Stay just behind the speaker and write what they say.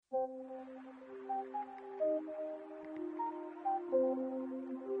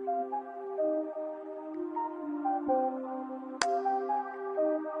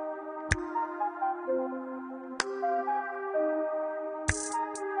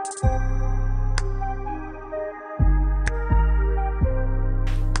All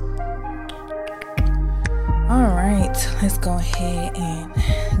right, let's go ahead and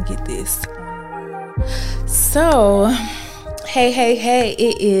get this on the road. So, hey,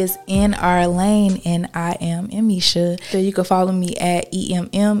 it is In Our Lane, and I am Emisha. So you can follow me at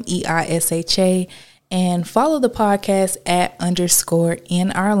EMMEISHA and follow the podcast at _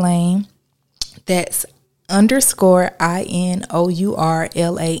 In Our Lane. That's _ INOURLANE.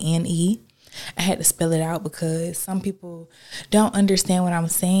 I had to spell it out because some people don't understand what I'm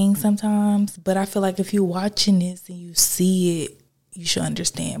saying sometimes. But I feel like if you're watching this and you see it, you should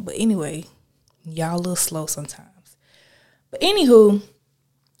understand. But anyway, y'all a little slow sometimes. But anywho,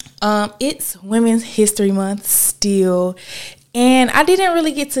 it's Women's History Month still. And I didn't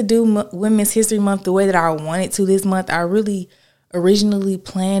really get to do Women's History Month the way that I wanted to this month. I really originally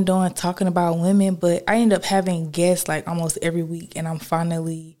planned on talking about women, but I ended up having guests like almost every week. And I'm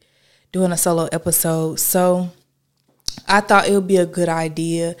finally doing a solo episode. So I thought it would be a good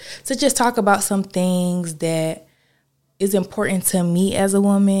idea to just talk about some things that is important to me as a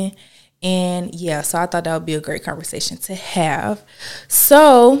woman. And yeah, so I thought that would be a great conversation to have.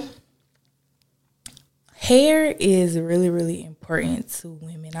 So hair is really, really important to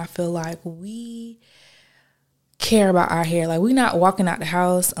women. I feel like we care about our hair. Like, we're not walking out the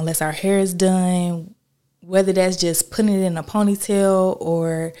house unless our hair is done, whether that's just putting it in a ponytail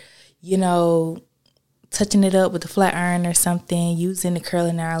or, you know, touching it up with a flat iron or something, using the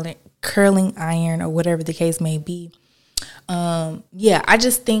curling iron or whatever the case may be. Yeah, I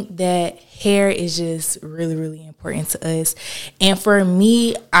just think that hair is just really, really important to us. And for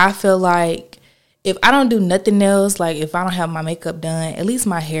me, I feel like if I don't do nothing else, like if I don't have my makeup done, at least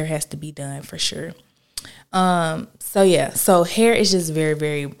my hair has to be done for sure. So hair is just very,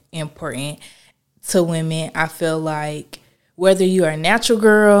 very important to women. I feel like whether you are a natural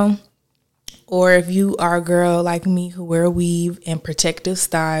girl or if you are a girl like me who wear a weave and protective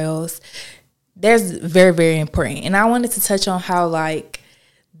styles, that's very, very important. And I wanted to touch on how like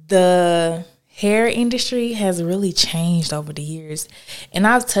the hair industry has really changed over the years. And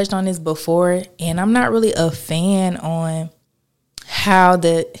I've touched on this before, and I'm not really a fan on how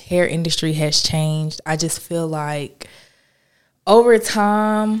the hair industry has changed. I just feel like over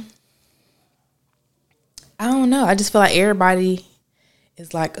time, I don't know. I just feel like everybody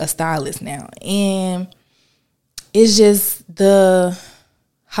is like a stylist now. And it's just the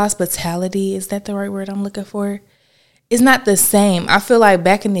hospitality. Is that the right word I'm looking for? It's not the same. I feel like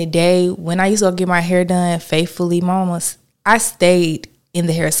back in the day when I used to go get my hair done faithfully, I stayed in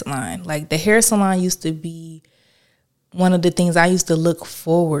the hair salon. Like, the hair salon used to be one of the things I used to look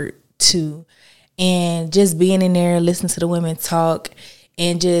forward to. And just being in there, listening to the women talk,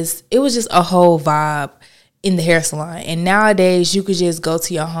 and it was just a whole vibe in the hair salon. And nowadays, you could just go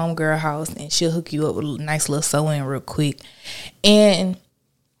to your homegirl house and she'll hook you up with a nice little sew-in real quick. And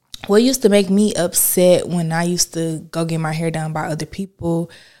what used to make me upset when I used to go get my hair done by other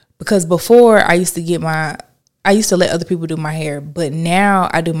people, because before I used to let other people do my hair, but now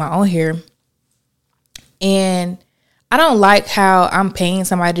I do my own hair. And I don't like how I'm paying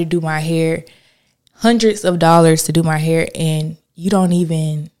somebody to do my hair, hundreds of dollars to do my hair, and you don't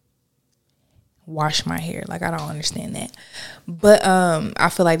even wash my hair. Like, I don't understand that. But I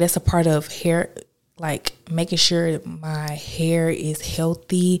feel like that's a part of hair, like making sure my hair is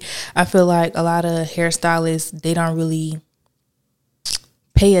healthy. I feel like a lot of hairstylists, they don't really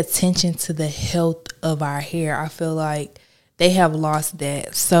pay attention to the health of our hair. I feel like they have lost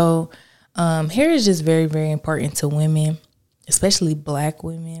that. So hair is just very, very important to women, especially Black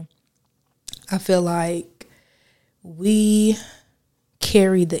women. I feel like we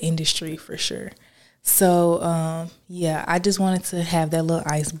carry the industry for sure. So, yeah, I just wanted to have that little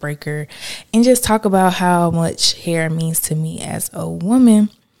icebreaker and just talk about how much hair means to me as a woman.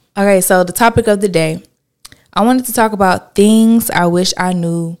 Okay, so the topic of the day, I wanted to talk about things I wish I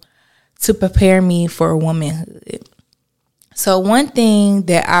knew to prepare me for womanhood. So one thing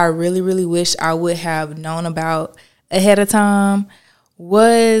that I really, really wish I would have known about ahead of time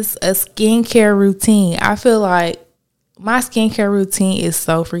was a skincare routine. I feel like my skincare routine is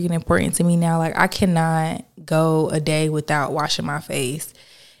so freaking important to me now. Like, I cannot go a day without washing my face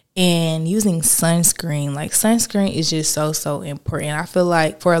and using sunscreen. Like, sunscreen is just so, so important. I feel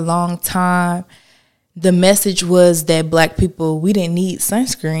like for a long time, the message was that Black people, we didn't need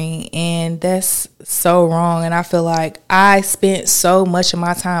sunscreen, and that's so wrong. And I feel like I spent so much of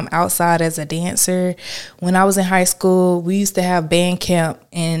my time outside as a dancer. When I was in high school, we used to have band camp,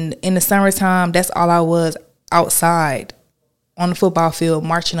 and in the summertime, that's all I was, outside on the football field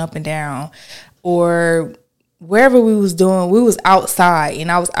marching up and down. Or wherever we was doing, we was outside,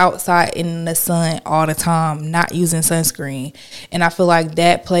 and I was outside in the sun all the time, not using sunscreen. And I feel like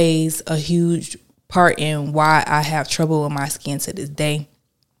that plays a huge part in why I have trouble with my skin to this day.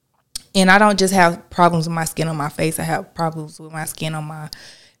 And I don't just have problems with my skin on my face. I have problems with my skin on my,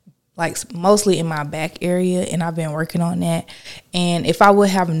 like, mostly in my back area, and I've been working on that. And if I would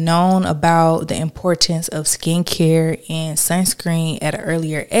have known about the importance of skincare and sunscreen at an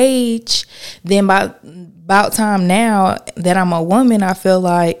earlier age, then about time now that I'm a woman, I feel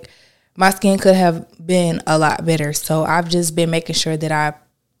like my skin could have been a lot better. So I've just been making sure that I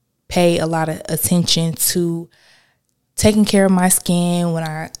pay a lot of attention to taking care of my skin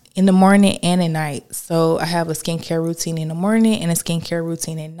in the morning and at night. So I have a skincare routine in the morning and a skincare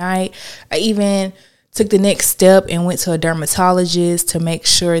routine at night. I even took the next step and went to a dermatologist to make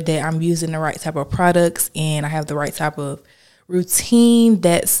sure that I'm using the right type of products and I have the right type of routine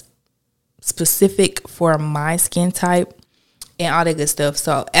that's specific for my skin type and all that good stuff.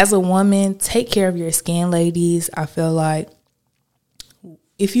 So as a woman, take care of your skin, ladies. I feel like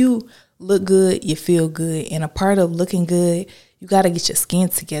if you look good, you feel good. And a part of looking good, you got to get your skin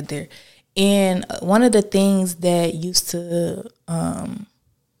together. And one of the things that used to,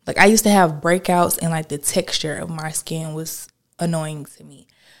 I used to have breakouts, and like the texture of my skin was annoying to me.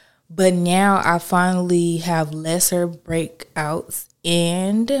 But now I finally have lesser breakouts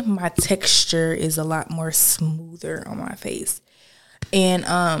and my texture is a lot more smoother on my face.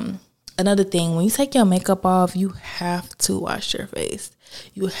 And another thing, when you take your makeup off, you have to wash your face.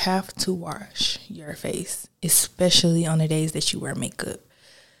 You have to wash your face, especially on the days that you wear makeup,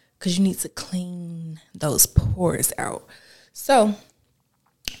 because you need to clean those pores out. So,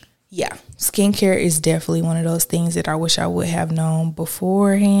 yeah, skincare is definitely one of those things that I wish I would have known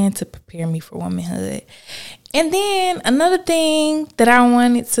beforehand to prepare me for womanhood. And then another thing that I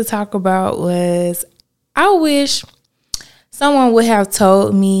wanted to talk about was I wish someone would have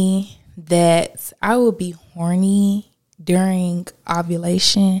told me that I would be horny during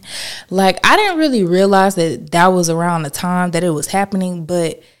ovulation. Like, I didn't really realize that was around the time that it was happening,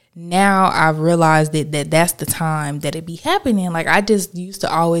 but now I've realized that's the time that it be happening. Like, I just used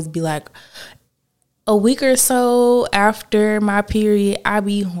to always be like, a week or so after my period, I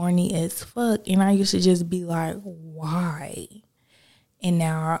be horny as fuck. And I used to just be like, why? And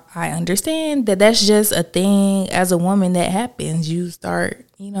now I understand that that's just a thing as a woman that happens. You start,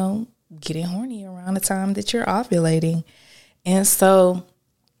 getting horny around the time that you're ovulating. And so,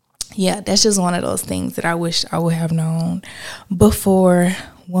 yeah, that's just one of those things that I wish I would have known before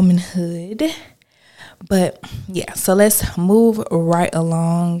womanhood. But yeah, so let's move right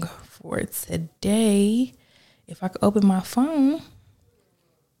along for today. If I could open my phone.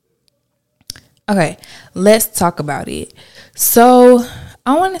 Okay, let's talk about it. So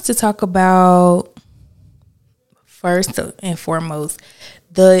I wanted to talk about, first and foremost,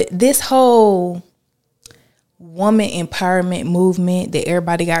 this whole woman empowerment movement that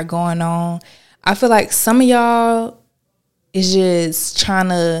everybody got going on. I feel like some of y'all is just trying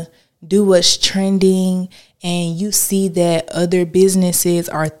to do what's trending, and you see that other businesses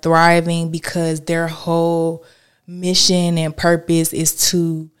are thriving because their whole mission and purpose is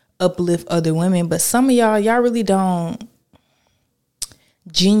to uplift other women. But some of y'all really don't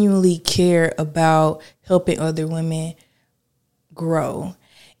genuinely care about helping other women grow.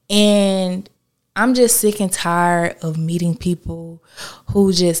 And I'm just sick and tired of meeting people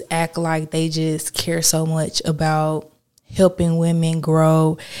who just act like they just care so much about helping women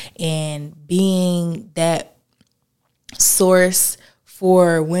grow and being that source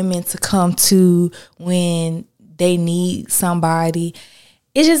for women to come to when they need somebody.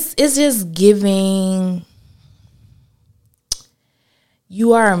 It's just giving,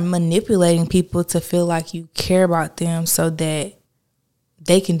 you are manipulating people to feel like you care about them so that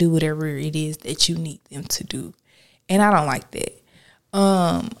they can do whatever it is that you need them to do. And I don't like that.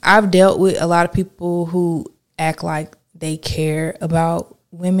 I've dealt with a lot of people who act like they care about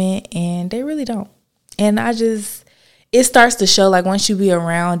women and they really don't. And it starts to show, like, once you be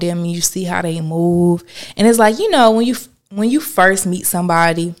around them and you see how they move. And it's like, when you first meet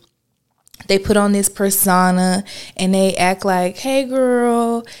somebody, they put on this persona and they act like, hey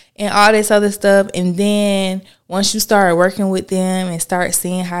girl, and all this other stuff. And then once you start working with them and start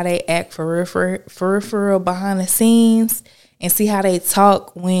seeing how they act for real behind the scenes, and see how they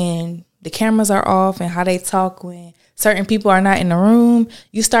talk when the cameras are off and how they talk when certain people are not in the room,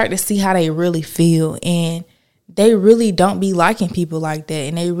 you start to see how they really feel. And they really don't be liking people like that.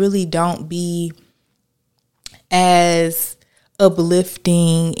 And they really don't be as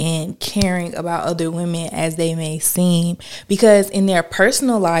uplifting and caring about other women as they may seem, because in their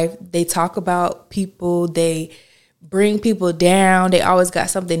personal life they talk about people, they bring people down, they always got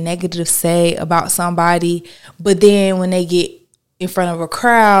something negative to say about somebody, but then when they get in front of a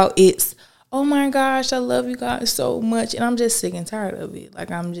crowd, it's, oh my gosh, I love you guys so much. And I'm just sick and tired of it. Like,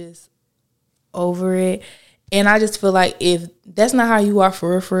 I'm just over it. And I just feel like if that's not how you are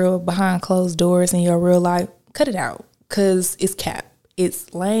for real, behind closed doors in your real life, cut it out. Because it's cap.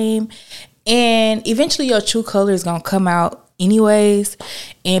 It's lame. And eventually your true color is going to come out anyways.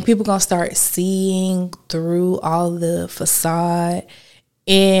 And people going to start seeing through all the facade.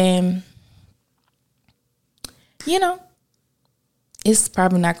 And, you know, it's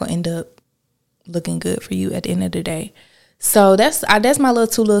probably not going to end up looking good for you at the end of the day. So that's my little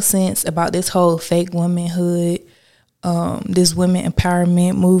 2 little cents about this whole fake womanhood, this women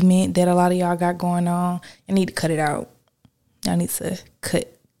empowerment movement that a lot of y'all got going on. You need to cut it out. Y'all need to cut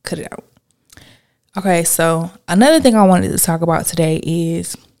it out. Okay, so another thing I wanted to talk about today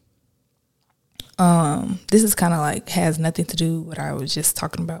is, this is kind of like has nothing to do with what I was just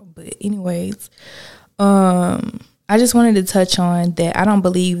talking about, but anyways, I just wanted to touch on that I don't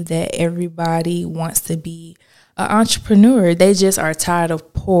believe that everybody wants to be an entrepreneur. They just are tired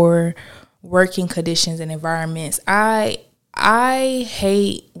of poor working conditions and environments. I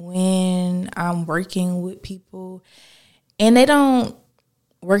hate when I'm working with people and they don't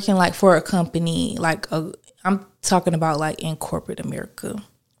working like for a company, I'm talking about like in corporate America.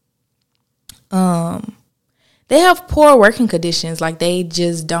 They have poor working conditions. Like, they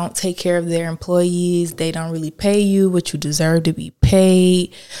just don't take care of their employees. They don't really pay you what you deserve to be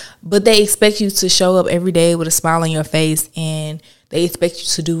paid. But they expect you to show up every day with a smile on your face, and they expect you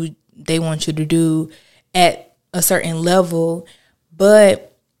to do they want you to do at a certain level,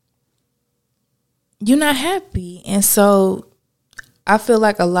 but you're not happy. And so I feel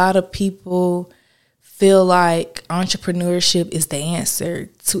like a lot of people feel like entrepreneurship is the answer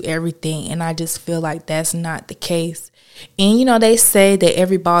to everything, and I just feel like that's not the case. And you know, they say that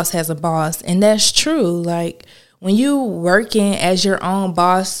every boss has a boss, and that's true. Like, when you working as your own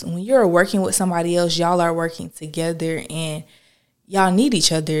boss, when you're working with somebody else, y'all are working together and y'all need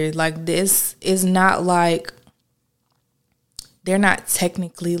each other. Like, this is not like, they're not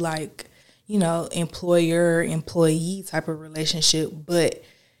technically like, you know, employer employee type of relationship, but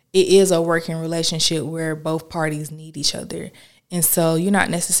it is a working relationship where both parties need each other. And so you're not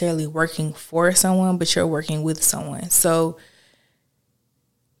necessarily working for someone, but you're working with someone. So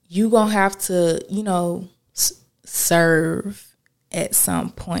you're going to have to, you know, serve at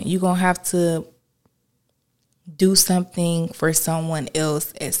some point. You're going to have to do something for someone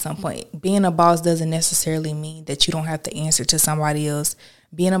else at some point. Being a boss doesn't necessarily mean that you don't have to answer to somebody else.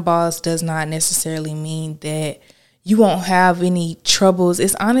 Being a boss does not necessarily mean that you won't have any troubles.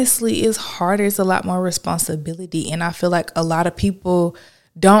 It's harder. It's a lot more responsibility. And I feel like a lot of people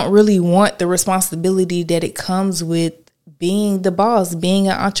don't really want the responsibility that it comes with being the boss, being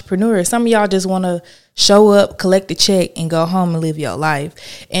an entrepreneur. Some of y'all just want to show up, collect a check, and go home and live your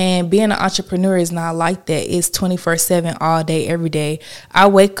life. And being an entrepreneur is not like that. It's 24/7, all day, every day. I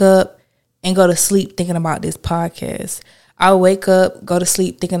wake up and go to sleep thinking about this podcast. I wake up, go to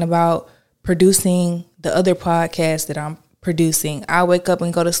sleep thinking about producing the other podcast that I'm producing. I wake up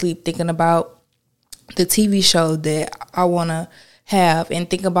and go to sleep thinking about the TV show that I want to have, and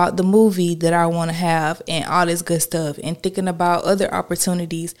think about the movie that I want to have, and all this good stuff, and thinking about other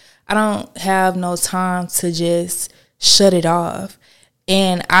opportunities. I don't have no time to just shut it off.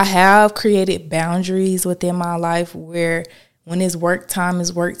 And I have created boundaries within my life where when it's work time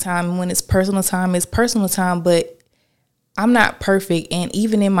is work time, and when it's personal time is personal time. But I'm not perfect, and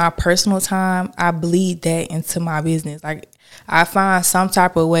even in my personal time, I bleed that into my business. Like, I find some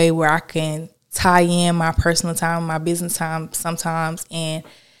type of way where I can tie in my personal time, my business time sometimes, and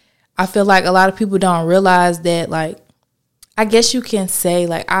I feel like a lot of people don't realize that. Like, I guess you can say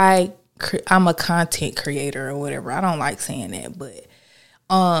like I'm a content creator or whatever. I don't like saying that, but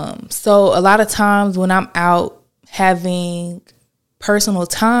so a lot of times when I'm out having personal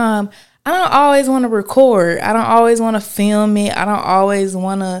time, I don't always want to record. I don't always want to film it. I don't always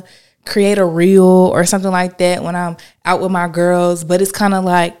want to create a reel or something like that when I'm out with my girls. But it's kind of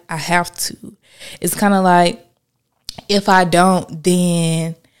like I have to. It's kind of like if I don't,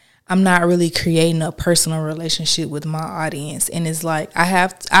 then I'm not really creating a personal relationship with my audience. And it's like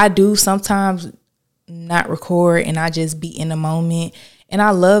I do sometimes not record, and I just be in the moment. And I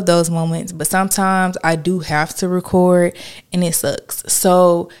love those moments. But sometimes I do have to record, and it sucks.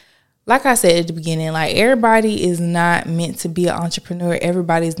 So like I said at the beginning, like, everybody is not meant to be an entrepreneur.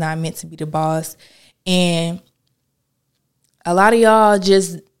 Everybody's not meant to be the boss. And A lot of y'all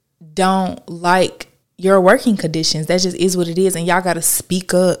just don't like your working conditions. That just is what it is. And y'all got to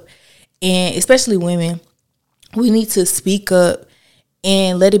speak up. And especially women, we need to speak up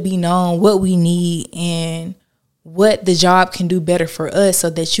and let it be known what we need and what the job can do better for us, so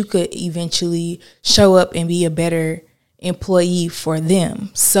that you could eventually show up and be a better employee for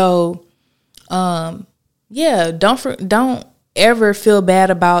them. So, yeah, don't ever feel bad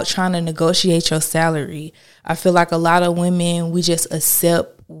about trying to negotiate your salary. I feel like a lot of women, we just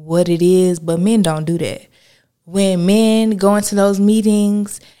accept what it is, but men don't do that. When men go into those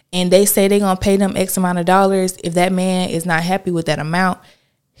meetings and they say they're going to pay them X amount of dollars, if that man is not happy with that amount,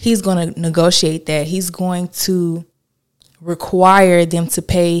 he's going to negotiate that. He's going to require them to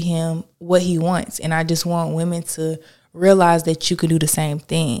pay him what he wants. And I just want women to realize that you can do the same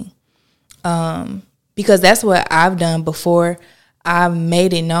thing. Because that's what I've done before. I've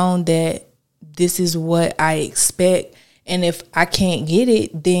made it known that this is what I expect. And if I can't get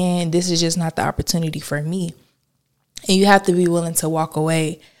it, then this is just not the opportunity for me. And you have to be willing to walk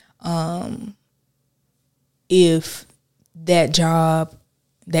away if that job,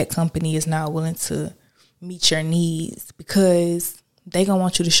 that company is not willing to meet your needs, because they gonna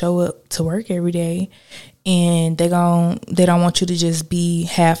want you to show up to work every day, and they don't want you to just be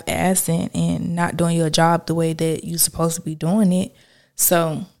half-assing and not doing your job the way that you're supposed to be doing it.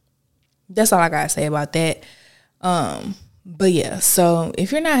 So that's all I gotta say about that. But yeah, so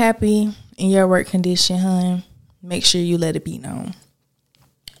if you're not happy in your work condition, hun, make sure you let it be known.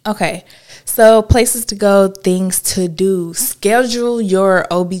 Okay, so places to go, things to do. Schedule your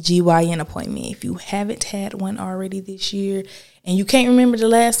OBGYN appointment. If you haven't had one already this year and you can't remember the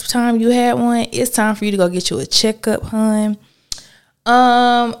last time you had one, it's time for you to go get you a checkup, hun.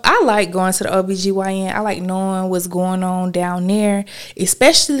 I like going to the OBGYN. I like knowing what's going on down there,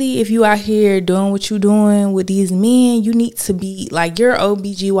 especially if you out here doing what you doing with these men. You need to be like, your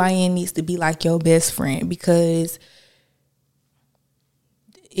OBGYN needs to be like your best friend, because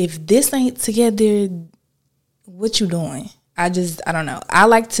if this ain't together, what you doing? I don't know. I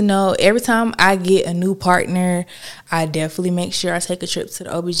like to know every time I get a new partner, I definitely make sure I take a trip to the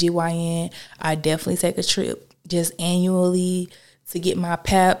OBGYN. I definitely take a trip just annually to get my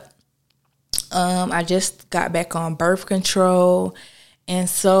PAP. I just got back on birth control. And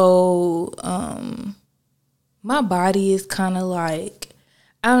so my body is kind of like,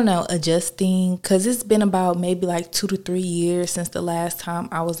 I don't know, adjusting, because it's been about maybe like 2 to 3 years since the last time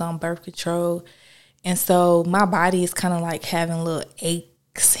I was on birth control. And so my body is kind of like having little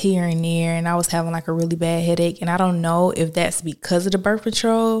aches here and there, and I was having like a really bad headache. And I don't know if that's because of the birth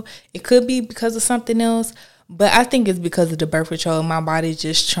control. It could be because of something else, but I think it's because of the birth control. My body's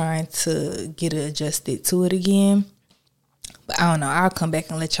just trying to get adjusted to it again. But I don't know. I'll come back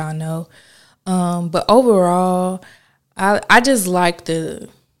and let y'all know. But overall, I just like the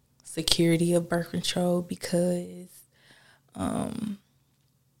security of birth control, because,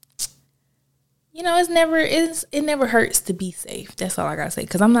 it never hurts to be safe. That's all I gotta say.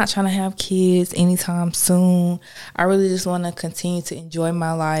 Because I'm not trying to have kids anytime soon. I really just want to continue to enjoy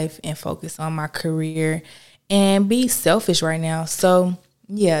my life and focus on my career and be selfish right now. So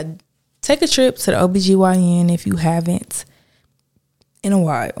yeah, take a trip to the OBGYN if you haven't in a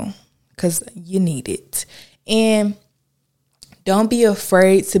while, because you need it. And don't be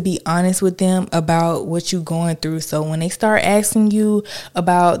afraid to be honest with them about what you're going through. So when they start asking you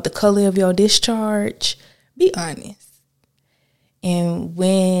about the color of your discharge, be honest. And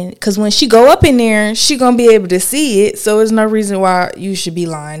because when she go up in there, she going to be able to see it. So there's no reason why you should be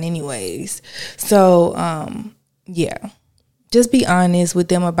lying anyways. So, yeah. Just be honest with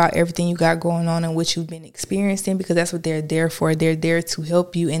them about everything you got going on and what you've been experiencing, because that's what they're there for. They're there to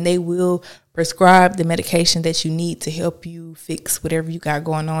help you, and they will prescribe the medication that you need to help you fix whatever you got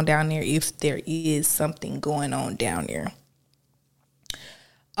going on down there, if there is something going on down there.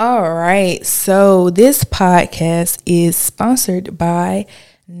 All right. So this podcast is sponsored by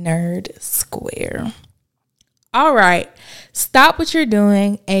Nerd Square. All right, stop what you're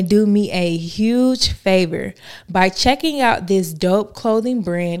doing and do me a huge favor by checking out this dope clothing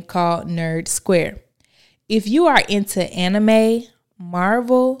brand called Nerd Square. If you are into anime,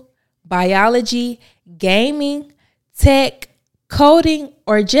 Marvel, biology, gaming, tech, coding,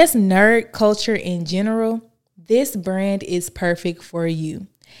 or just nerd culture in general, this brand is perfect for you.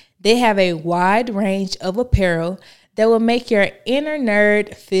 They have a wide range of apparel that will make your inner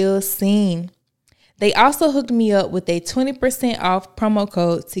nerd feel seen. They also hooked me up with a 20% off promo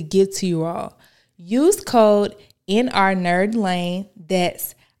code to give to you all. Use code NRNERDLANE,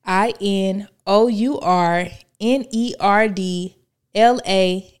 that's INOURNERDLANE,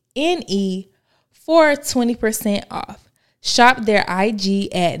 for 20% off. Shop their IG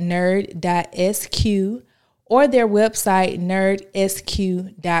at nerd.sq or their website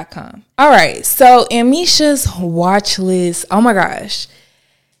nerdsq.com. All right, so in Misha's watch list, oh my gosh,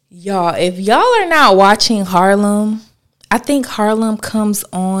 y'all, if y'all are not watching Harlem, I think Harlem comes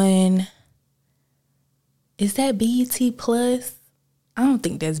on, is that BET Plus? I don't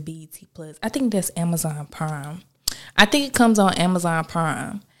think that's BET Plus. I think that's Amazon Prime. I think it comes on Amazon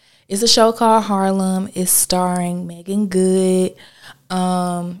Prime. It's a show called Harlem. It's starring Megan Good.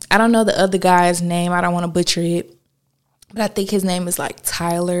 I don't know the other guy's name. I don't want to butcher it. But I think his name is like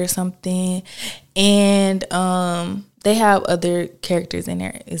Tyler or something. And they have other characters in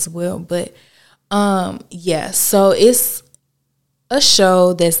there as well. But yeah, so it's a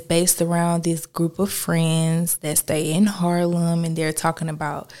show that's based around this group of friends that stay in Harlem, and they're talking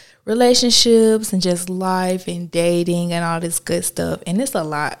about relationships and just life and dating and all this good stuff. And there's a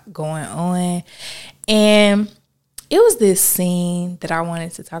lot going on. And it was this scene that I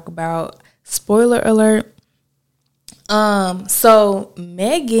wanted to talk about. Spoiler alert. So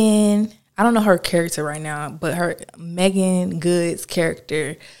Megan, I don't know her character right now, but her Megan Good's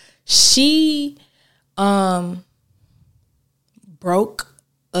character, she broke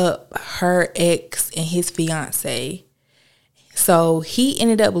up her ex and his fiance. So he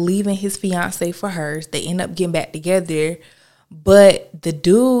ended up leaving his fiance for hers. They end up getting back together. But the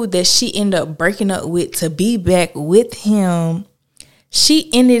dude that she ended up breaking up with to be back with him, she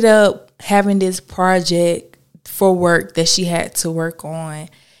ended up having this project for work that she had to work on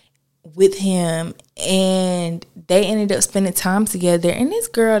with him. And they ended up spending time together. And this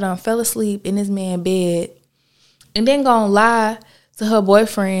girl done fell asleep in this man's bed and then gonna lie to her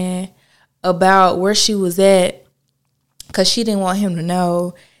boyfriend about where she was at, because she didn't want him to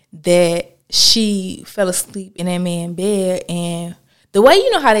know that she fell asleep in that man's bed. And the way,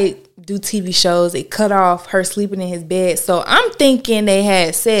 you know how they do TV shows, they cut off her sleeping in his bed. So I'm thinking they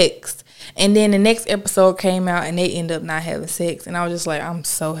had sex. And then the next episode came out and they end up not having sex. And I was just like, I'm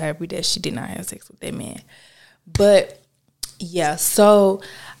so happy that she did not have sex with that man. But yeah, so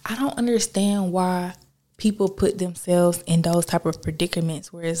I don't understand why people put themselves in those type of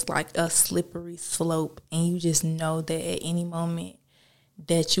predicaments where it's like a slippery slope and you just know that at any moment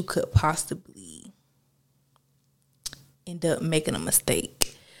that you could possibly end up making a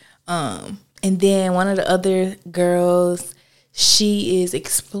mistake. And then one of the other girls, she is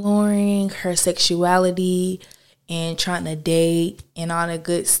exploring her sexuality and trying to date and all that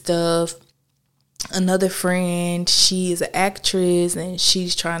good stuff. Another friend, she is an actress and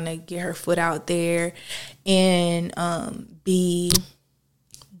she's trying to get her foot out there and be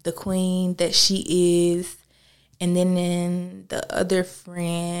the queen that she is. And then the other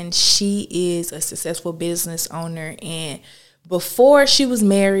friend, she is a successful business owner, and before she was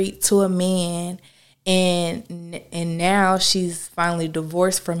married to a man, and now she's finally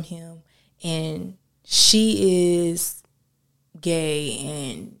divorced from him, and she is gay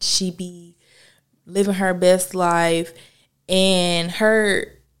and she be living her best life, and her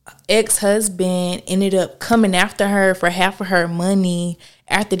ex-husband ended up coming after her for half of her money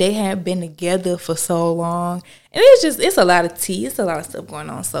after they had been together for so long. And it's a lot of tea. It's a lot of stuff going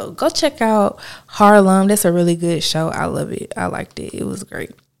on. So go check out Harlem. That's a really good show. I love it. I liked it. It was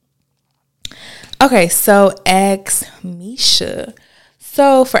great. Okay, so Ask Misha.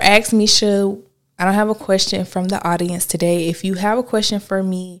 So for Ask Misha, I don't have a question from the audience today. If you have a question for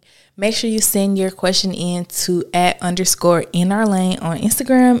me, make sure you send your question in to @_in_our_lane on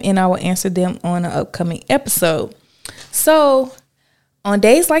Instagram, and I will answer them on an upcoming episode. So on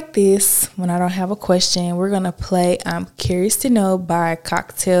days like this, when I don't have a question, we're going to play I'm Curious to Know by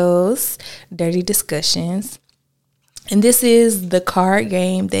Cocktails Dirty Discussions. And this is the card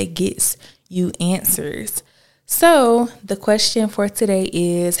game that gets you answers. So the question for today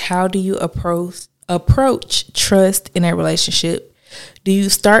is, how do you approach trust in a relationship? Do you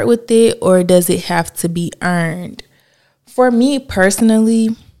start with it, or does it have to be earned? For me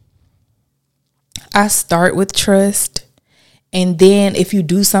personally, I start with trust. And then if you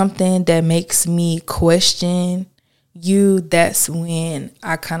do something that makes me question you, that's when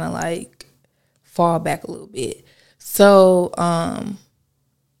I kind of like fall back a little bit. So I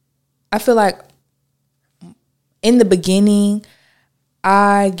feel like in the beginning,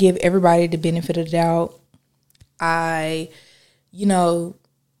 I give everybody the benefit of the doubt. I,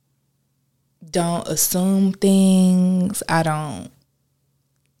 don't assume things. I don't,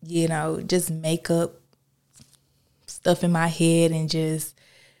 just make up stuff in my head and just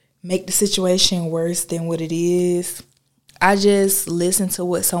make the situation worse than what it is. I just listen to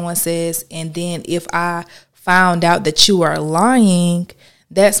what someone says, and then if I found out that you are lying,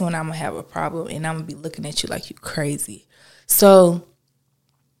 that's when I'm going to have a problem, and I'm going to be looking at you like you crazy. So,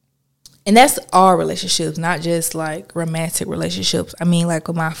 and that's all relationships, not just like romantic relationships. I mean, like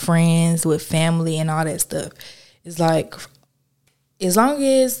with my friends, with family, and all that stuff. It's like, as long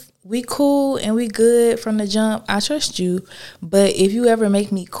as we cool and we good from the jump, I trust you. But if you ever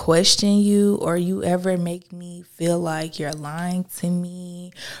make me question you, or you ever make me feel like you're lying to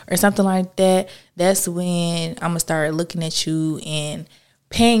me or something like that, that's when I'm going to start looking at you and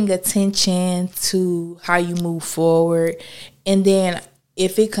paying attention to how you move forward. And then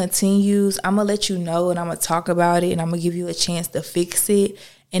if it continues, I'm going to let you know, and I'm going to talk about it, and I'm going to give you a chance to fix it.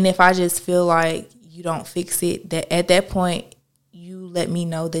 And if I just feel like you don't fix it, that at that point, you let me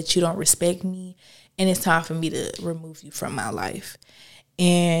know that you don't respect me, and it's time for me to remove you from my life.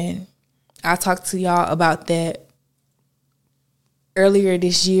 And I talked to y'all about that earlier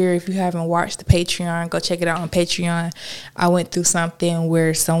this year. If you haven't watched the Patreon, go check it out on Patreon. I went through something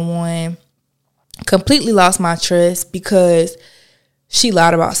where someone completely lost my trust because she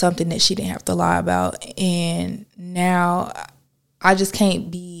lied about something that she didn't have to lie about. And now I just can't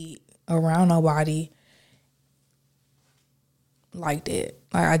be around nobody like that.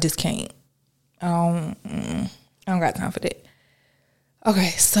 Like, I just can't. I don't got time for that. Okay,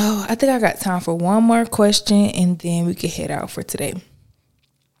 so I think I got time for one more question, and then we can head out for today.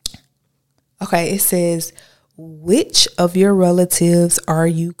 Okay, it says, which of your relatives are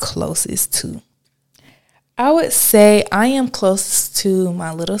you closest to? I would say I am closest to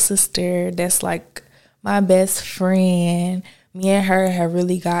my little sister. That's like my best friend. Me and her have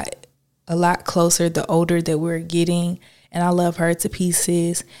really got a lot closer the older that we're getting, and I love her to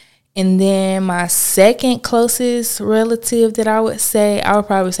pieces. And then my second closest relative that I would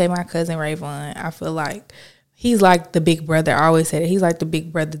probably say my cousin Rayvon. I feel like he's like the big brother. I always say that. He's like the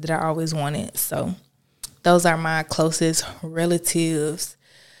big brother that I always wanted. So those are my closest relatives.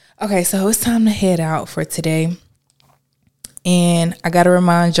 Okay, so it's time to head out for today. And I got to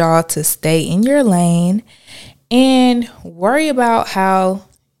remind y'all to stay in your lane and worry about how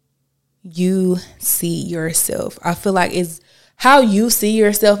you see yourself. I feel like it's how you see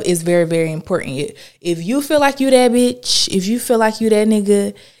yourself is very, very important. If you feel like you that bitch, if you feel like you that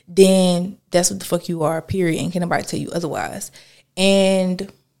nigga, then that's what the fuck you are, period. And can't nobody tell you otherwise.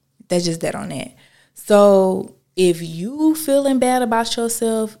 And that's just that on that. So if you feeling bad about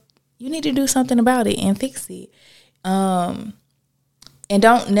yourself, you need to do something about it and fix it. And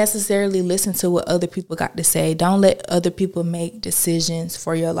don't necessarily listen to what other people got to say. Don't let other people make decisions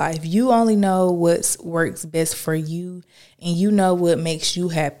for your life. You only know what works best for you, and you know what makes you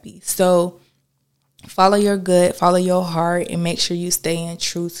happy. So follow your gut, follow your heart, and make sure you stay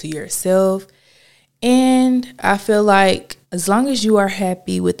true to yourself. And I feel like as long as you are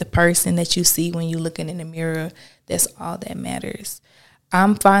happy with the person that you see when you're looking in the mirror, that's all that matters.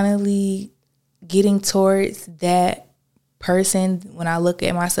 I'm finally getting towards that person when I look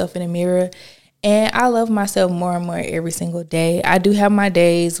at myself in the mirror, and I love myself more and more every single day. I do have my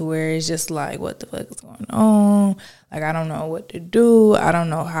days where it's just like, what the fuck is going on? Like, I don't know what to do. I don't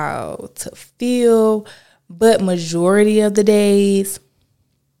know how to feel. But majority of the days,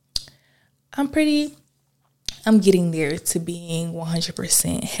 I'm getting there to being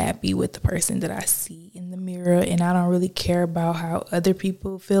 100% happy with the person that I see in the mirror. And I don't really care about how other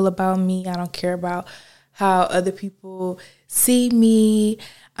people feel about me. I don't care about how other people see me.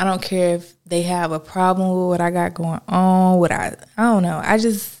 I don't care if they have a problem with what I got going on. I don't know. I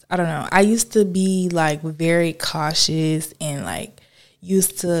don't know. I used to be like very cautious and like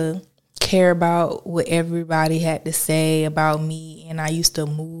used to care about what everybody had to say about me. And I used to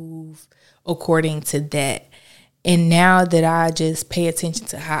move according to that. And now that I just pay attention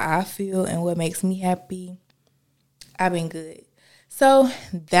to how I feel and what makes me happy, I've been good. So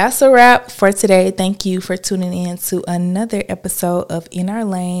that's a wrap for today. Thank you for tuning in to another episode of In Our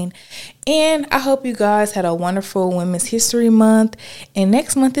Lane. And I hope you guys had a wonderful Women's History Month. And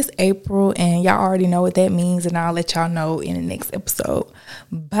next month is April, and y'all already know what that means. And I'll let y'all know in the next episode.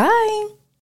 Bye.